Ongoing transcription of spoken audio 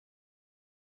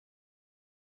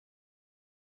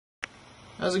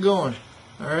How's it going?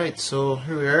 Alright, so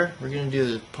here we are. We're going to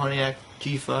do the Pontiac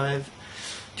G5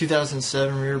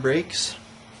 2007 rear brakes.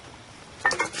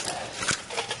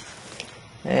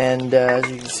 And as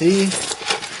you can see,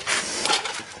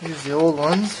 here's the old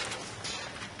ones.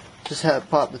 Just had to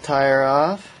pop the tire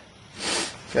off.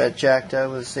 Got it jacked out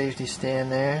with a safety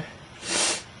stand there.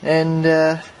 And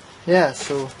yeah,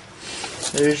 so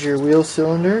there's your wheel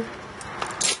cylinder.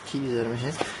 Keys out of my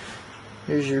hand.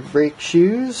 Here's your brake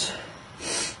shoes.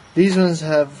 These ones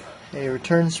have a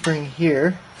return spring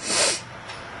here.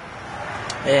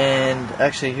 And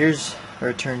actually here's a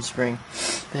return spring.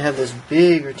 They have this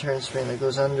big return spring that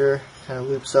goes under, kind of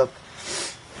loops up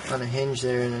on a hinge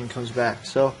there and then comes back.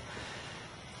 So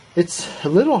it's a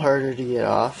little harder to get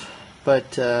off,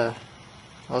 but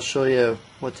I'll show you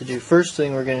what to do. First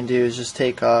thing we're going to do is just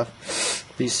take off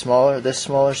this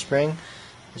smaller spring.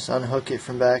 Just unhook it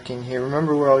from back in here.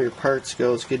 Remember where all your parts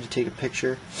go. It's good to take a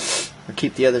picture or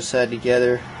keep the other side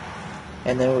together.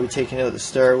 And then we'll be taking out the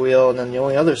star wheel, and then the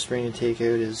only other spring to take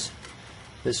out is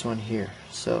this one here.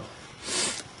 So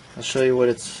I'll show you what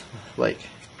it's like.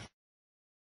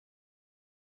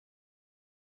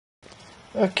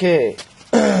 Okay,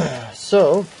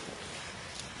 so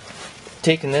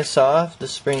taking this off, the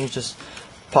spring just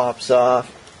pops off.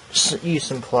 Just use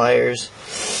some pliers.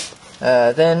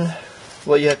 Then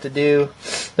what you have to do,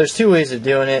 there's two ways of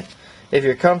doing it. If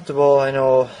you're comfortable, I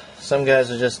know some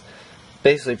guys will just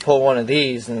basically pull one of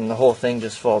these and the whole thing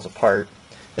just falls apart.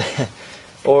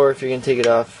 Or if you're going to take it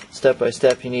off step by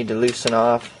step, you need to loosen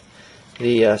off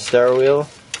the star wheel.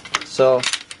 So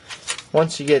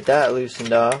once you get that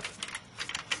loosened off,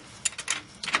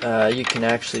 you can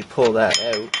actually pull that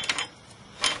out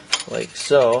like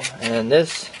so, and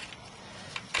this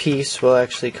piece will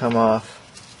actually come off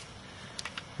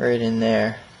right in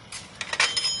there.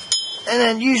 And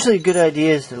then usually a good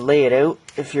idea is to lay it out.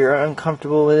 If you're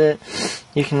uncomfortable with it,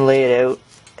 you can lay it out,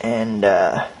 and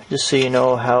just so you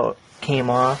know how it came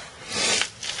off,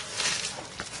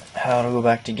 how it'll go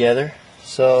back together.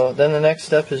 So then the next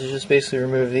step is to just basically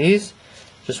remove these.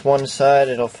 Just one side,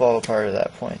 it'll fall apart at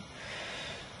that point.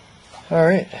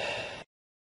 Alright.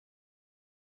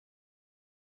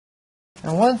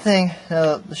 Now one thing,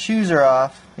 now the shoes are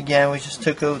off. Again, we just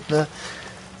took out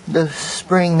the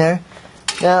spring there.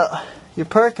 Now your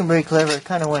parking brake lever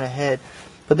kind of went ahead,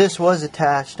 but this was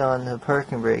attached on the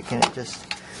parking brake and it just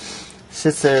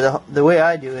sits there. The way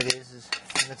I do it is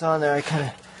when it's on there, I kind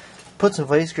of put some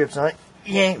vice grips on it,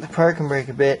 yank the parking brake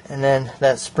a bit, and then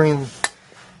that spring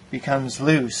becomes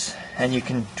loose and you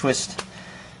can twist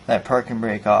that parking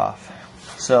brake off.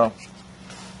 So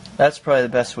that's probably the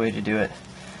best way to do it.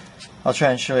 I'll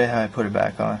try and show you how I put it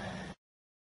back on.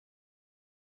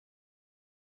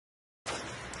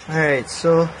 Alright,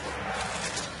 so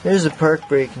there's the park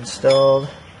brake installed.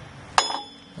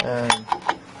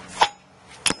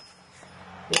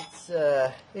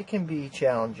 It can be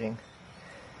challenging.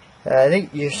 I think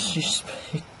you're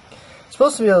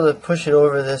supposed to be able to push it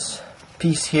over this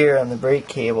piece here on the brake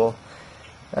cable,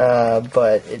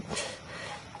 but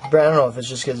I don't know if it's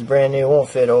just because it's brand new, it won't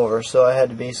fit over, so I had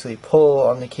to basically pull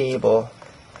on the cable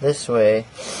this way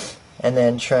and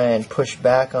then try and push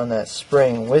back on that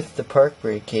spring with the park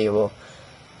brake cable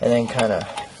and then kind of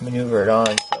maneuver it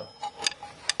on. So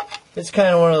it's kind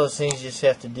of one of those things you just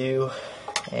have to do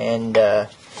and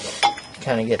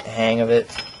kind of get the hang of it.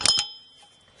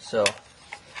 So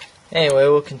anyway,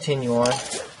 we'll continue on.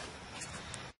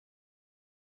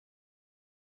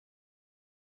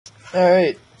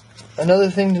 Alright, another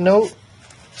thing to note,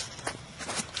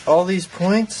 all these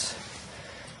points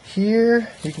here,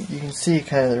 you can see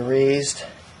kind of they're raised.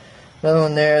 Another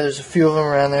one there, there's a few of them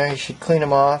around there. You should clean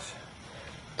them off,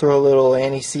 throw a little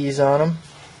anti-seize on them,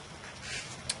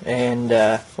 and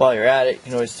while you're at it, you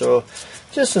can always throw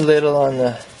just a little on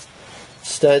the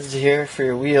studs here for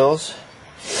your wheels.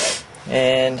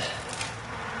 And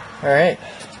alright,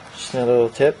 just another little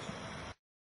tip.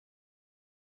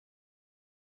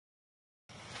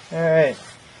 Alright,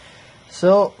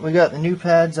 so we got the new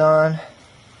pads on.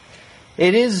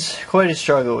 It is quite a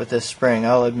struggle with this spring,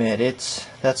 I'll admit.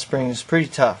 That spring is pretty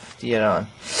tough to get on.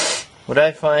 What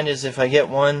I find is if I get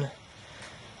one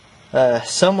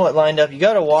somewhat lined up, you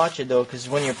gotta watch it though, because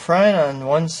when you're prying on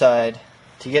one side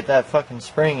to get that fucking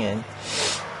spring in,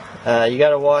 you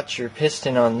gotta watch your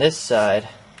piston on this side,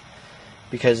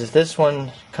 because if this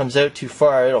one comes out too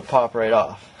far, it'll pop right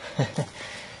off.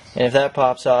 And if that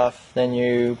pops off, then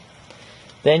you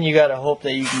gotta hope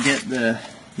that you can get the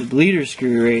bleeder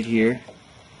screw right here.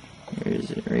 Where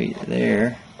is it? Right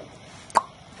there.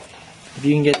 If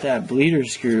you can get that bleeder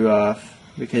screw off,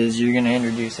 because you're gonna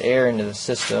introduce air into the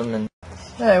system. And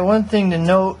Alright, one thing to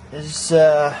note is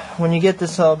when you get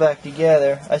this all back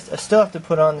together, I still have to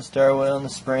put on the star wheel and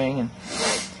the spring,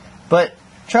 but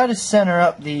try to center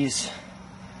up your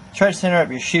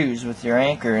shoes with your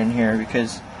anchor in here,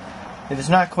 because if it's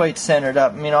not quite centered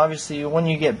up, I mean, obviously when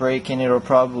you get braking it'll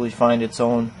probably find its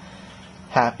own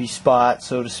happy spot,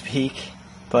 so to speak,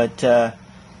 but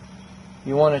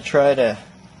you want to try to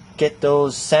get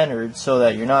those centered so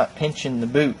that you're not pinching the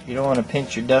boot. You don't want to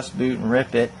pinch your dust boot and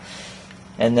rip it,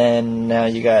 and then now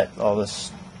you got all the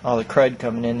crud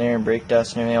coming in there and brake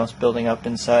dust and everything else building up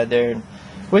inside there,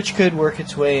 which could work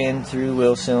its way in through the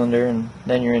wheel cylinder, and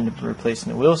then you're into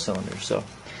replacing the wheel cylinder. So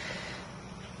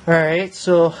alright,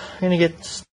 so I'm going to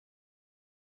get